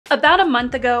About a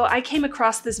month ago, I came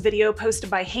across this video posted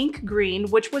by Hank Green,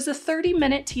 which was a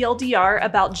 30-minute TLDR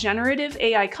about generative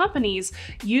AI companies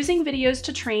using videos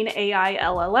to train AI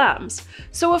LLMs.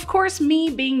 So of course, me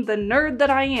being the nerd that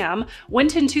I am,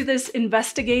 went into this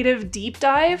investigative deep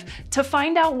dive to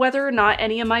find out whether or not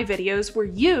any of my videos were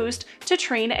used to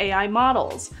train AI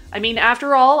models. I mean,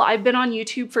 after all, I've been on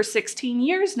YouTube for 16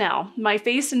 years now. My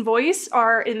face and voice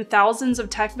are in thousands of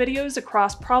tech videos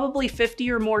across probably 50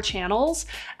 or more channels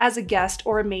as a guest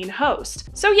or a main host.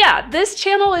 So yeah, this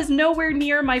channel is nowhere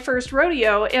near my first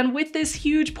rodeo, and with this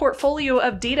huge portfolio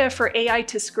of data for AI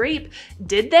to scrape,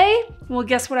 did they? Well,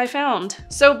 guess what I found?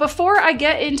 So before I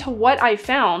get into what I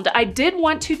found, I did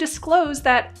want to disclose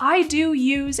that I do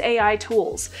use AI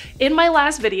tools. In my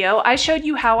last video, I showed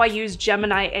you how I use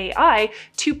Gemini AI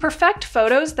to perfect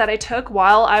photos that I took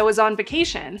while I was on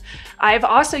vacation. I've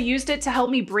also used it to help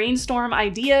me brainstorm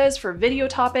ideas for video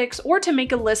topics or to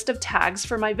make a list of tags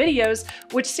for my videos,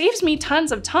 which saves me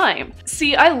tons of time.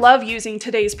 See, I love using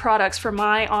today's products for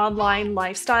my online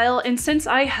lifestyle, and since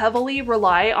I heavily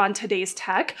rely on today's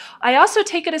tech, I also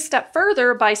take it a step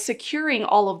further by securing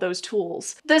all of those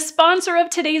tools. The sponsor of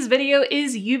today's video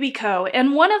is Yubico,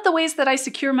 and one of the ways that I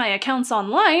secure my accounts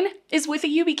online is with a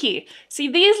YubiKey. See,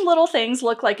 these little things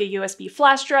look like a USB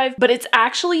flash drive, but it's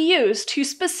actually used to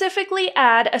specifically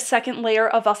add a second layer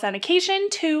of authentication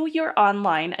to your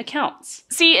online accounts.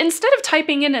 See, instead of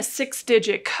typing in a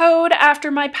 6-digit code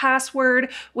after my password,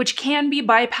 which can be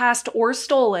bypassed or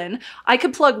stolen, I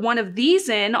could plug one of these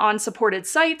in on supported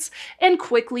sites and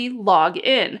quickly log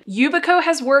in. Yubico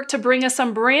has worked to bring us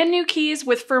some brand new keys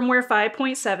with firmware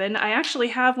 5.7. I actually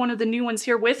have one of the new ones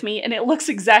here with me, and it looks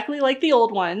exactly like the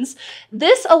old ones.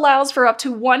 This allows for up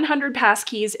to 100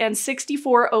 passkeys and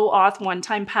 64 OAuth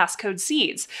one-time passcode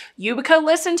seeds. Yubico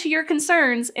listened to your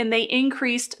concerns and they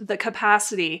increased the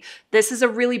capacity. This is a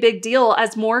really big deal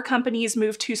as more companies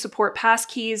move to support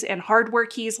passkeys and hardware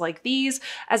keys like these,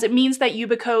 as it means that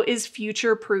Yubico is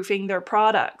future-proofing their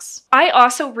products. I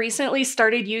also recently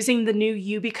started using the new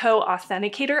Yubico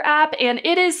Authenticator app, and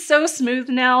it is so smooth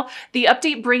now. The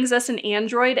update brings us an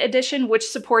Android edition which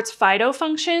supports FIDO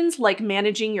functions like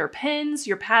managing your pins,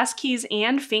 your passkeys,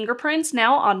 and fingerprints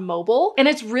now on mobile. And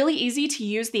it's really easy to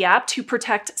use the app to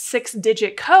protect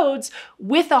 6-digit codes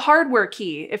with a hardware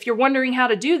key. If you're wondering how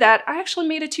to do that, I actually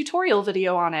made a tutorial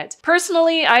video on it.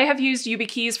 Personally, I have used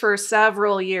YubiKeys for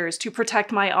several years to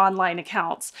protect my online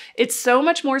accounts. It's so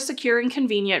much more secure and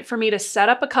convenient for me to set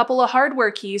up a couple of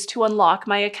hardware keys to unlock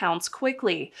my accounts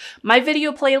quickly. My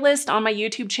video playlist on my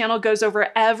YouTube channel goes over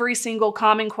every single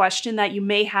common question that you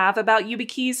may have about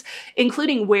YubiKeys,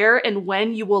 including where and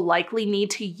when you will likely need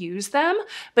to use them.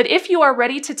 But if you are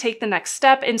ready to take the next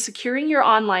step in securing your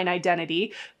online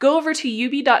identity, go over to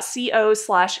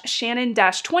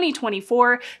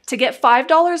ubi.co/Shannon-2024 to get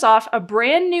 $5 off a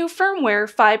brand new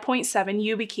firmware 5.7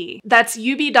 YubiKey. That's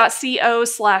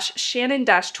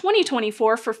ubi.co/Shannon-2024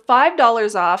 for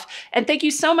 $5 off, and thank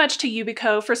you so much to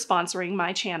Yubico for sponsoring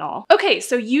my channel. Okay,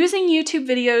 so using YouTube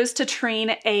videos to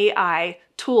train AI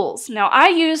tools. Now, I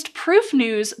used Proof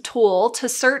News tool to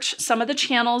search some of the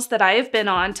channels that I have been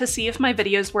on to see if my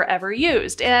videos were ever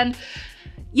used, and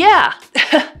yeah,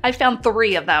 I found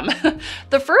 3 of them.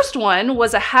 The first one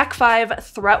was a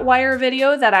Hack5 ThreatWire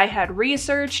video that I had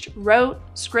researched, wrote,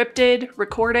 scripted,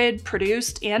 recorded,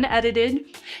 produced, and edited,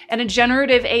 and a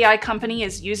generative AI company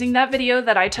is using that video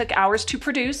that I took hours to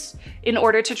produce in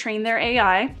order to train their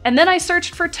AI. And then I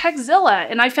searched for Techzilla,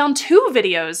 and I found 2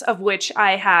 videos of which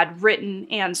I had written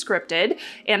and scripted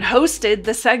and hosted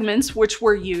the segments which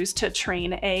were used to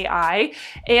train AI.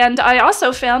 And I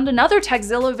also found another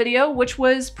Techzilla video which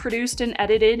was produced and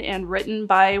edited and written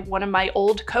by one of my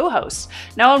old co-hosts.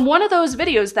 Now, in one of those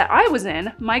videos that I was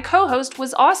in, my co-host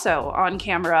was also on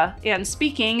camera and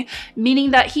speaking,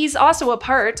 meaning that he's also a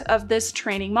part of this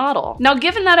training model. Now,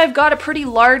 given that I've got a pretty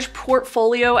large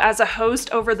portfolio as a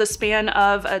host over the span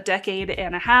of a decade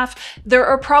and a half, there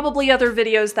are probably other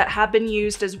videos that have been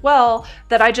used as well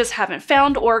that I just haven't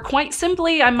found, or quite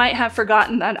simply, I might have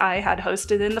forgotten that I had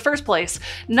hosted in the first place.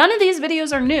 None of these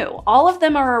videos are new. All of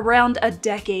them are around a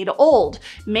decade old,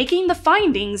 making the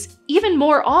findings even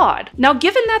more odd. Now,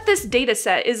 given that this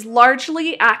dataset is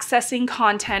largely accessing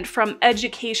content from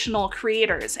educational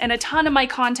creators, and a ton of my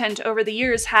content over the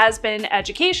years has been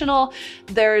educational,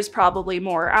 there's probably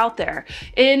more out there.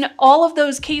 In all of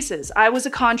those cases, I was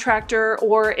a contractor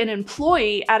or an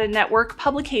employee at a network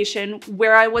publication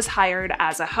where I was hired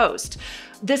as a host.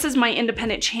 this is my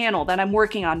independent channel that I'm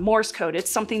working on, Morse Code. It's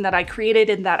something that I created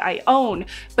and that I own.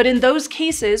 But in those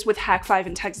cases with Hack5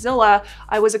 and Tekzilla,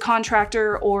 I was a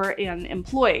contractor or an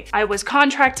employee. I was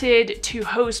contracted to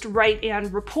host, write,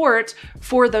 and report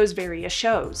for those various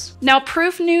shows. Now,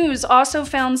 Proof News also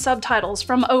found subtitles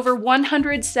from over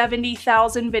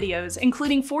 170,000 videos,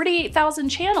 including 48,000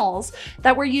 channels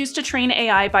that were used to train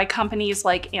AI by companies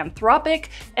like Anthropic,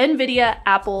 NVIDIA,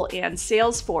 Apple, and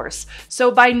Salesforce.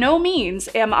 So by no means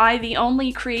am I the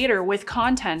only creator with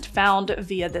content found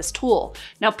via this tool.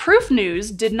 Now, Proof News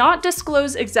did not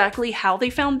disclose exactly how they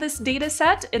found this data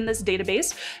set in this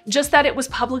database, just that it was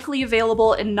publicly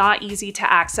available and not easy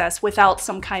to access without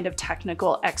some kind of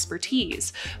technical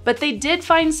expertise. But they did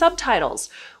find subtitles,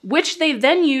 which they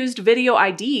then used video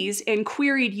IDs and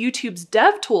queried YouTube's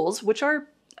dev tools, which are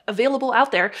available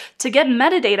out there, to get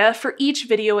metadata for each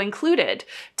video included,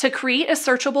 to create a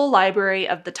searchable library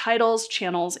of the titles,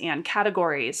 channels, and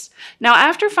categories. Now,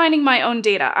 after finding my own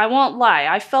data, I won't lie,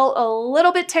 I felt a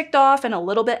little bit ticked off and a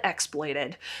little bit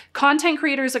exploited. Content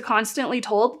creators are constantly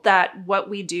told that what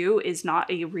we do is not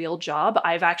a real job.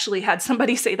 I've actually had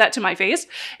somebody say that to my face,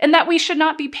 and that we should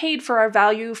not be paid for our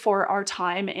value for our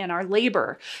time and our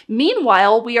labor.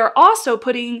 Meanwhile, we are also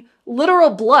putting literal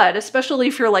blood, especially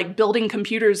if you're like building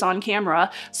computers on camera,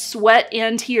 sweat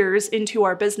and tears into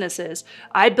our businesses.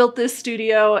 I built this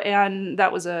studio and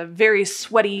that was a very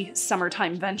sweaty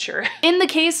summertime venture. In the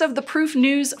case of the Proof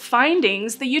News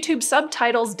findings, the YouTube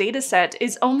subtitles dataset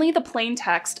is only the plain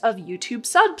text of YouTube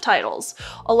subtitles,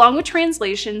 along with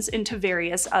translations into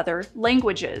various other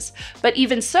languages. But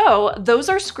even so, those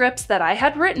are scripts that I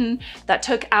had written that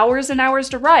took hours and hours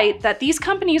to write that these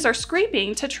companies are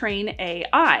scraping to train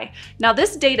AI. Now,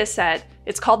 this data set,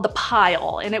 it's called the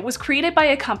Pile, and it was created by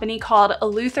a company called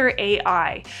Eleuther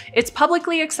AI. It's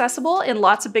publicly accessible, and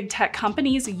lots of big tech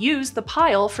companies use the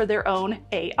Pile for their own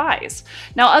AIs.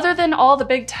 Now, other than all the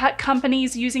big tech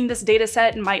companies using this data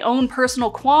set and my own personal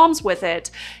qualms with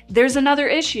it, there's another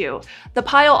issue. The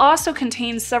Pile also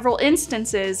contains several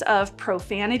instances of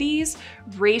profanities,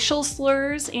 racial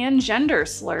slurs, and gender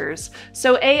slurs.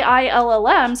 So AI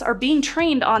LLMs are being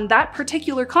trained on that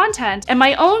particular content, and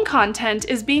my own content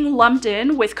is being lumped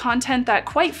in with content that,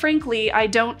 quite frankly, I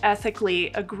don't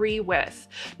ethically agree with.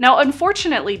 Now,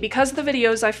 unfortunately, because the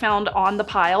videos I found on the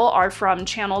Pile are from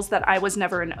channels that I was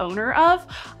never an owner of,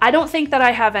 I don't think that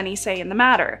I have any say in the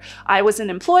matter. I was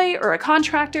an employee or a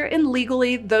contractor, and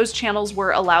legally, those channels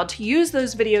were allowed to use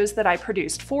those videos that I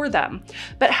produced for them.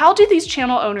 But how do these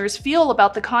channel owners feel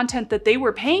about the content that they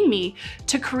were paying me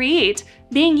to create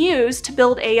being used to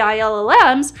build AI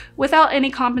LLMs without any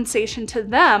compensation to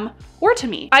them or to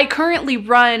me? I currently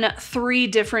run 3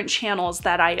 different channels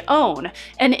that I own,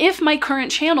 and if my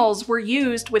current channels were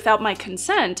used without my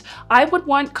consent, I would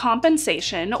want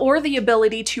compensation or the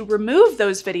ability to remove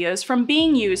those videos from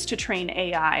being used to train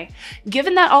AI.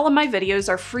 Given that all of my videos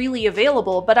are freely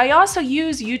available, but I also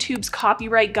use YouTube's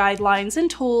copyright guidelines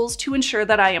and tools to ensure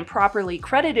that I am properly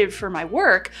credited for my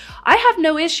work, I have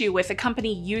no issue with a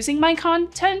company using my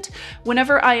content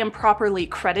whenever I am properly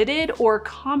credited or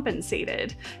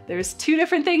compensated. There's 2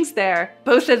 different things there.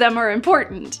 Both of them are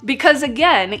important because,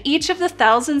 again, each of the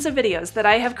thousands of videos that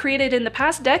I have created in the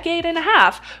past decade and a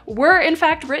half were in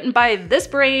fact written by this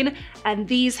brain and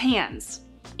these hands.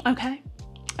 Okay?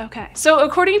 Okay. So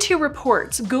according to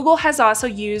reports, Google has also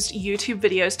used YouTube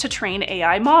videos to train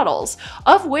AI models,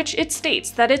 of which it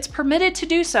states that it's permitted to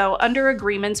do so under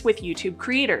agreements with YouTube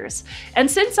creators.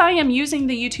 And since I am using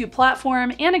the YouTube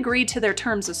platform and agreed to their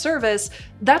terms of service,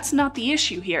 that's not the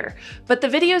issue here. But the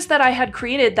videos that I had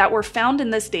created that were found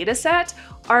in this dataset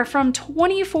are from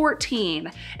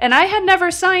 2014, and I had never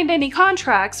signed any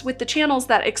contracts with the channels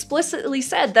that explicitly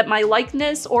said that my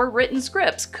likeness or written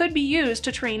scripts could be used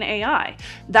to train AI.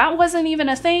 That wasn't even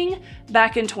a thing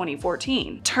back in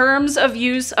 2014. Terms of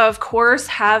use, of course,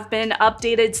 have been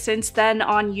updated since then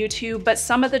on YouTube, but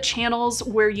some of the channels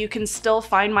where you can still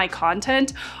find my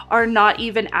content are not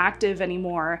even active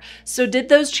anymore. So did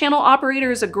those channel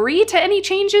operators agree to any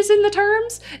changes in the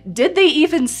terms? Did they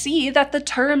even see that the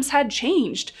terms had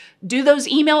changed? Do those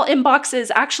email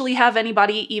inboxes actually have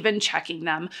anybody even checking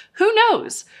them? Who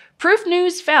knows? Proof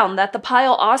News found that the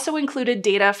Pile also included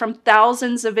data from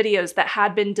thousands of videos that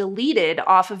had been deleted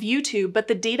off of YouTube, but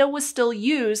the data was still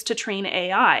used to train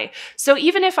AI. So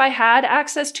even if I had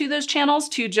access to those channels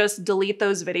to just delete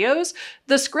those videos,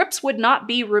 the scripts would not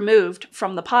be removed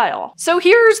from the Pile. So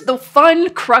here's the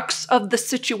fun crux of the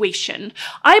situation.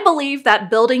 I believe that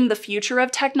building the future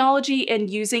of technology and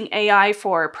using AI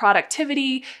for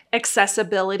productivity,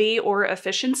 accessibility or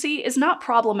efficiency is not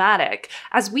problematic,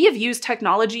 as we have used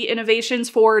technology innovations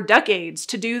for decades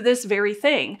to do this very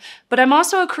thing. But I'm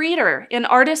also a creator, and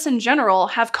artists in general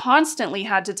have constantly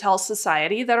had to tell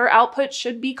society that our output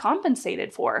should be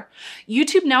compensated for.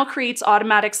 YouTube now creates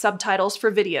automatic subtitles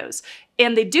for videos,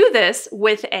 and they do this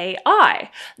with AI,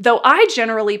 though I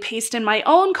generally paste in my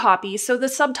own copy so the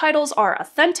subtitles are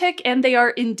authentic and they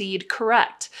are indeed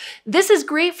correct. This is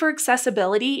great for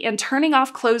accessibility, and turning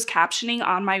off closed captioning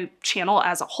on my channel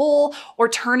as a whole or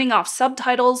turning off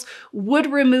subtitles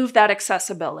would remove that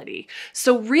accessibility.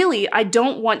 So really, I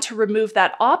don't want to remove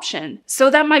that option so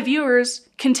that my viewers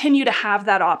continue to have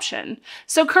that option.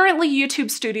 So currently YouTube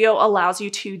Studio allows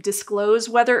you to disclose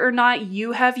whether or not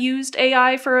you have used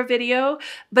AI for a video,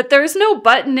 but there's no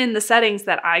button in the settings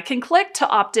that I can click to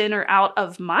opt in or out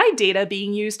of my data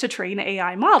being used to train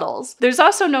AI models. There's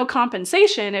also no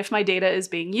compensation if my data is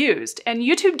being used, and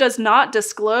YouTube does not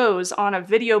disclose on a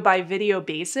video by video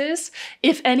basis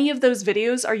if any of those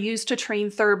videos are used to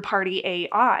train third-party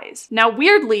AIs. Now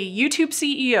weirdly, YouTube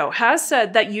CEO has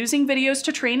said that using videos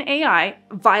to train AI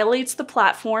violates the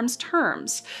platform's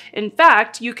terms. In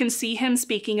fact, you can see him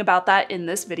speaking about that in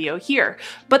this video here.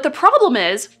 But the problem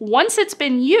is, once it's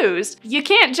been used, you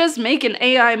can't just make an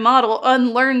AI model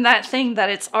unlearn that thing that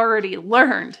it's already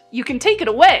learned. You can take it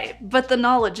away, but the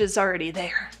knowledge is already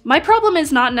there. My problem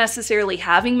is not necessarily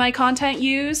having my content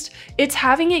used, it's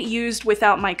having it used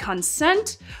without my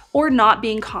consent or not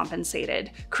being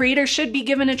compensated. Creators should be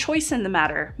given a choice in the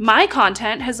matter. My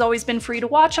content has always been free to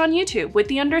watch on YouTube, with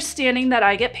the understanding that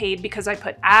I get paid because I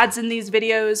put ads in these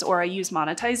videos or I use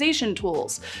monetization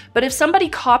tools. But if somebody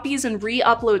copies and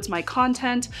re-uploads my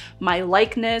content, my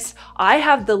likeness, I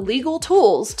have the legal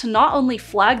tools to not only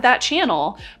flag that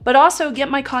channel, but also get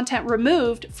my content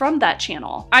removed from that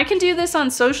channel. I can do this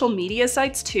on social media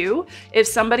sites too. If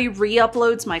somebody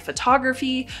re-uploads my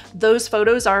photography, those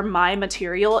photos are my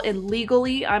material, and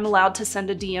legally I'm allowed to send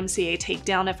a DMCA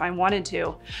takedown if I wanted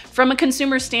to. From a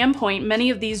consumer standpoint, many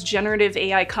of these generative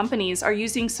AI companies are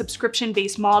using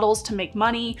subscription-based models to make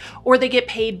money, or they get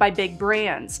paid by big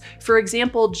brands. For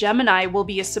example, Gemini will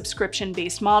be a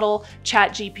subscription-based model,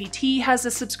 ChatGPT has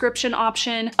a subscription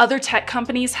option, other tech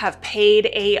companies have paid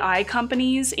AI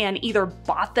companies and either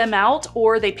bought them out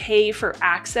or they pay for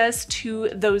access to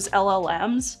those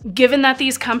LLMs. Given that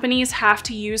these companies have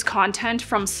to use content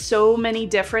from so many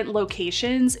different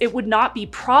locations, it would not be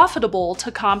profitable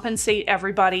to compensate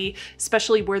everybody,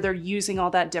 especially where they're using all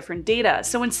that different data.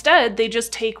 So instead, they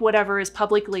just take whatever is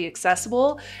publicly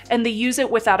accessible and they use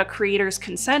it without a creator's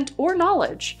consent or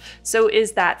knowledge. So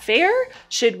is that fair?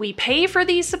 Should we pay for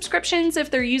these subscriptions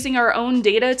if they're using our own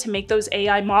data to make those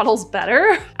AI models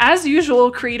better? As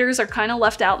usual, creators are kind of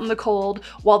left out in the cold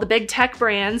while the big tech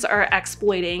brands are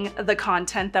exploiting the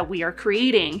content that we are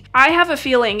creating. I have a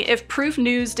feeling if Proof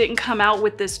News didn't come out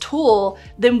with this tool,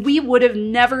 then we would have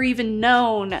never even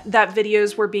known that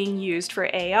videos were being used for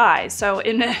AI. So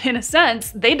in a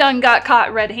sense, they done got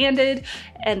caught red-handed,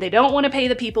 and they don't want to pay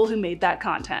the people who made that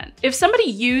content. If somebody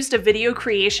used a video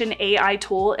creation AI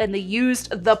tool and they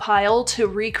used the pile to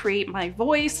recreate my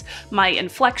voice, my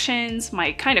inflections,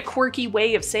 my kind of quirky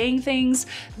way of saying things,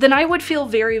 then I would feel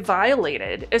very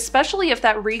violated, especially if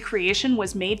that recreation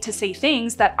was made to say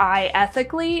things that I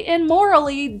ethically and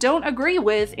morally don't agree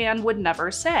with and would never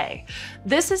say.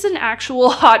 This is an actual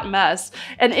hot mess,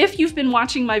 and if you've been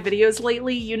watching my videos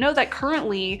lately, you know that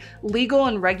currently legal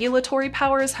and regulatory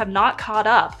powers have not caught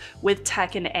up with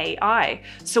tech and AI.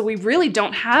 So we really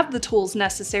don't have the tools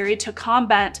necessary to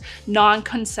combat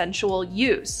non-consensual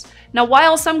use. Now,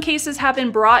 while some cases have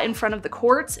been brought in front of the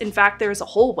courts, in fact, there's a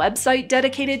whole website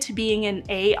dedicated to being an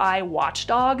AI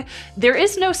watchdog, there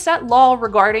is no set law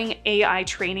regarding AI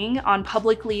training on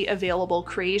publicly available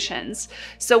creations.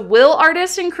 So will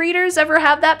artists and creators ever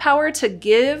have that power to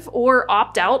give or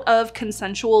opt out of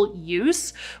consensual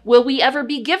use? Will we ever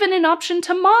be given an option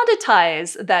to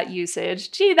monetize that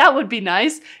usage? Gee, that would be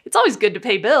nice. It's always good to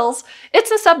pay bills.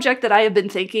 It's a subject that I have been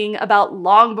thinking about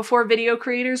long before video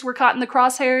creators were caught in the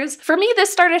crosshairs. For me,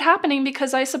 this started happening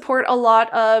because I support a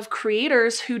lot of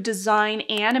creators who design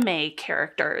anime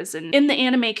characters. And in the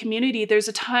anime community, there's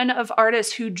a ton of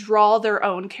artists who draw their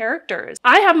own characters.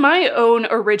 I have my own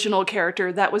original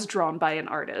character that was drawn by an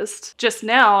artist. Just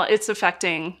now, it's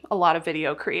affecting a lot of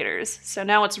video creators. So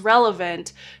now it's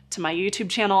relevant to my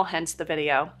YouTube channel, hence the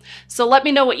video. So let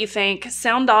me know what you think.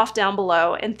 Sound off down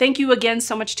below. And thank you again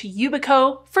so much to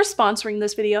Yubico for sponsoring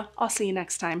this video. I'll see you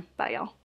next time. Bye, y'all.